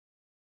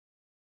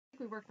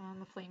we worked on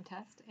the flame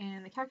test,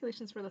 and the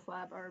calculations for this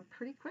lab are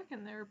pretty quick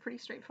and they're pretty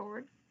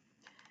straightforward.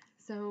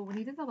 So when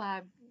you did the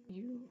lab,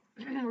 you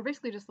were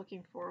basically just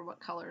looking for what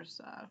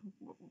colors,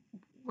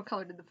 what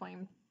color did the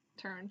flame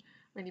turn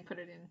when you put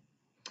it in.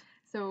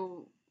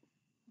 So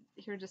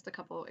here are just a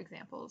couple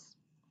examples,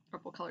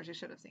 purple colors you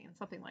should have seen,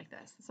 something like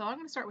this. So I'm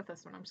going to start with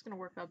this one. I'm just going to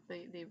work up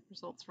the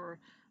results for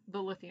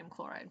the lithium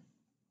chloride.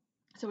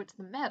 So it's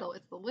the metal,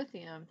 it's the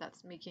lithium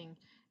that's making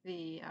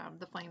the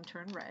flame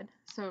turn red.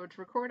 So to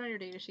record on your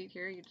data sheet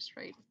here, you just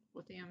write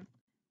lithium,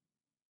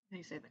 and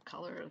you say the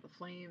color of the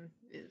flame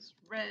is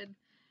red.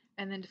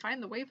 And then to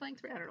find the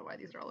wavelength, I don't know why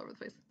these are all over the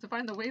place. To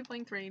find the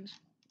wavelength range,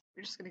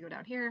 you're just going to go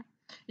down here.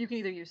 You can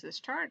either use this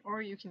chart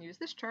or you can use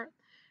this chart.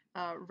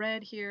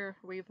 Red here,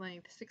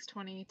 wavelength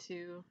 620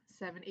 to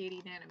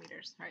 780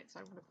 nanometers. All right, so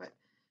I'm going to put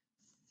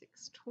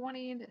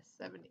 620 to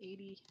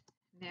 780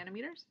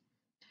 nanometers.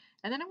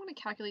 And then I'm going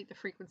to calculate the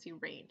frequency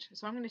range.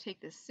 So I'm going to take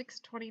this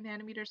 620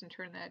 nanometers and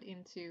turn that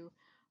into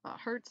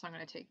hertz. I'm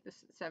going to take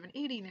this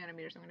 780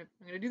 nanometers. I'm going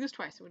to do this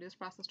twice. So we do this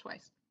process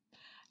twice.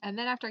 And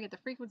then after I get the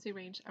frequency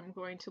range, I'm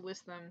going to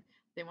list them.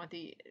 They want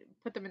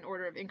put them in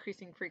order of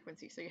increasing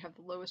frequency. So you have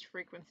the lowest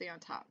frequency on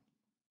top.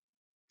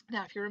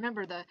 Now, if you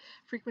remember, the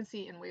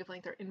frequency and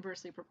wavelength are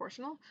inversely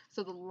proportional.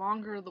 So the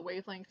longer the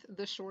wavelength,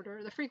 the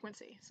shorter the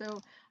frequency.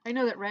 So I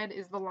know that red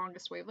is the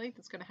longest wavelength.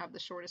 It's going to have the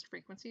shortest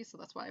frequency. So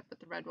that's why I put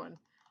the red one.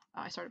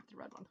 I started with the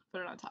red one,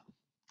 put it on top.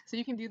 So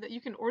you can do that. You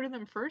can order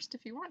them first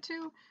if you want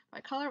to by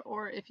color,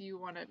 or if you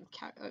want to,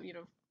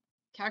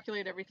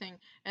 calculate everything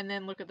and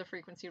then look at the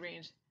frequency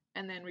range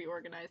and then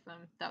reorganize them.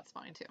 That's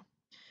fine too.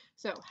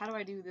 So how do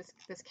I do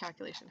this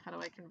calculation? How do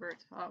I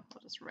convert? I'll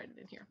just write it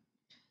in here.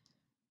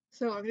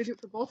 So I'm going to do it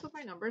for both of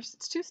my numbers.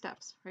 It's 2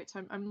 steps, right? So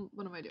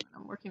what am I doing?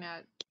 I'm looking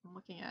at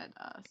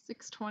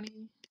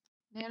 620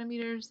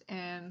 nanometers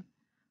and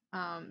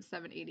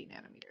 780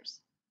 nanometers.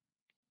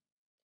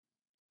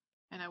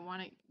 And I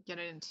want to get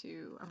it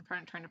into, I'm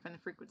trying to find the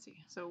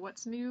frequency. So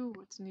what's new?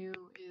 What's new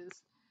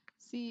is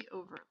C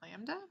over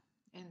lambda,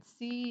 and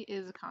C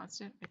is a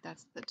constant.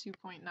 That's the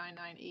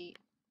 2.998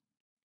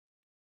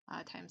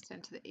 times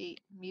 10 to the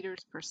 8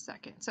 meters per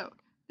second. So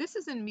this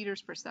is in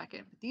meters per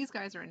second, but these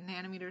guys are in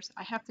nanometers.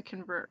 I have to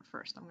convert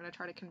first. I'm going to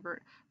try to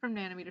convert from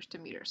nanometers to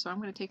meters. So I'm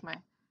going to take my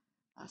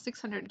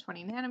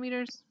 620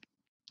 nanometers,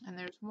 and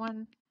there's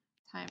 1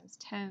 times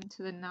 10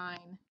 to the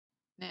 9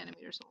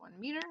 nanometers of 1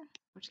 meter,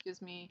 which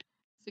gives me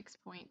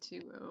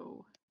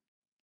 6.20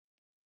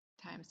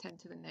 times 10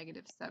 to the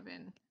negative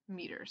 7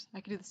 meters. I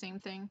could do the same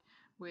thing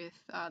with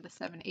the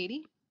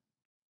 780.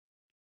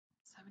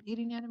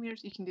 780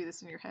 nanometers. You can do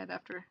this in your head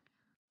after a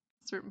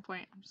certain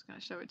point. I'm just going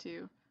to show it to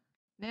you.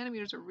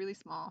 Nanometers are really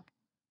small.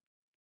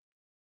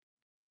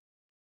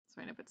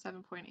 So I end up at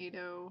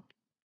 7.80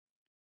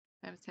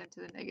 times 10 to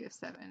the negative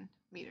 7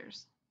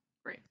 meters.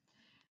 Great.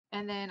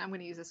 And then I'm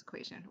going to use this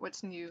equation.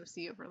 What's new?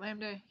 C over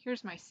lambda.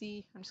 Here's my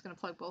C. I'm just going to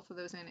plug both of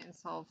those in and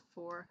solve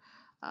for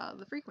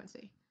the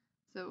frequency.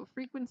 So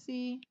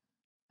frequency,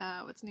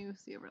 what's new?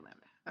 C over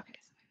lambda. Okay,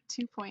 so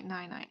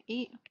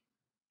 2.998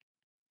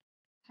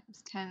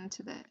 times 10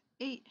 to the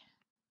 8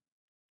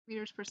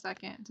 meters per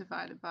second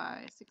divided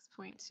by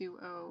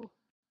 6.20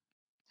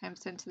 times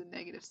 10 to the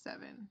negative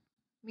 7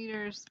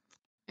 meters.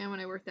 And when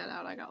I worked that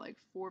out, I got like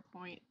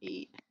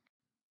 4.8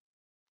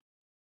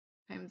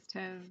 times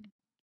 10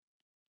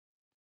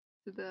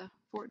 to the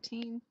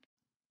 14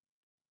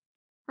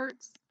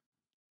 hertz.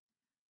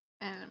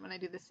 And when I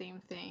do the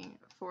same thing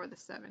for the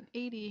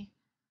 780,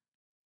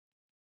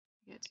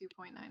 I get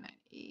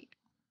 2.998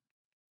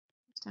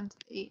 times 10 to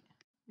the 8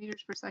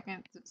 meters per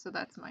second. So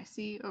that's my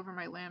C over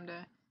my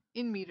lambda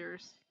in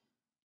meters.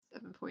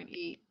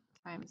 7.8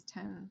 times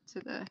 10 to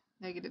the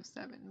negative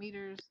 7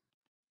 meters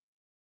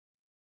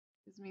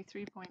gives me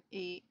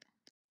 3.8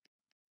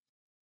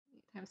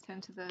 times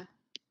 10 to the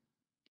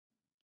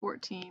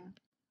 14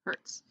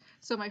 hertz.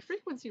 So my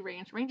frequency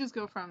ranges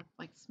go from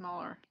like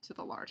smaller to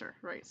the larger,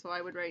 right? So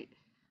I would write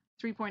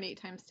 3.8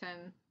 times 10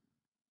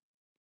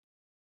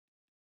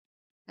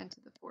 to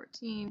the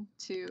 14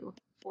 to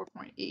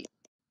 4.8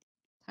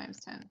 times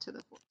 10 to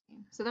the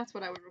 14. So that's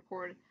what I would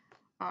record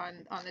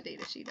on the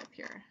data sheet up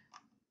here.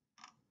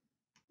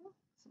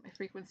 So my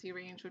frequency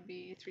range would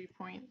be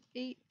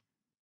 3.8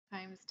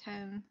 times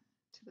 10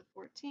 to the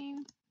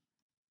 14.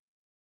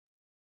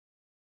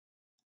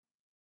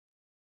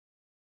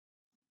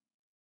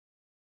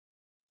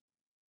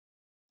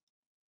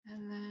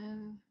 And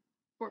then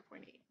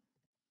 4.8.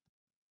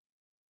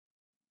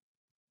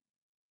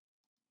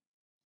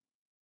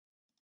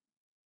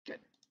 Good.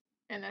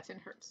 And that's in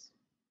hertz.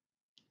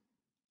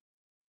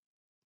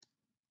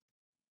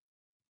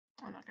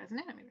 Oh, that guy's in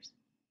nanometers.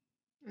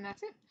 And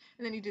that's it.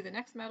 And then you do the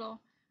next metal,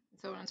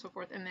 and so on and so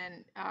forth. And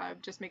then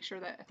just make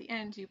sure that at the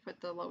end you put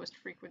the lowest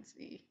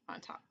frequency on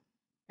top,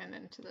 and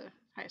then to the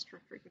highest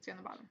frequency on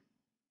the bottom.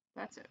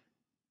 That's it.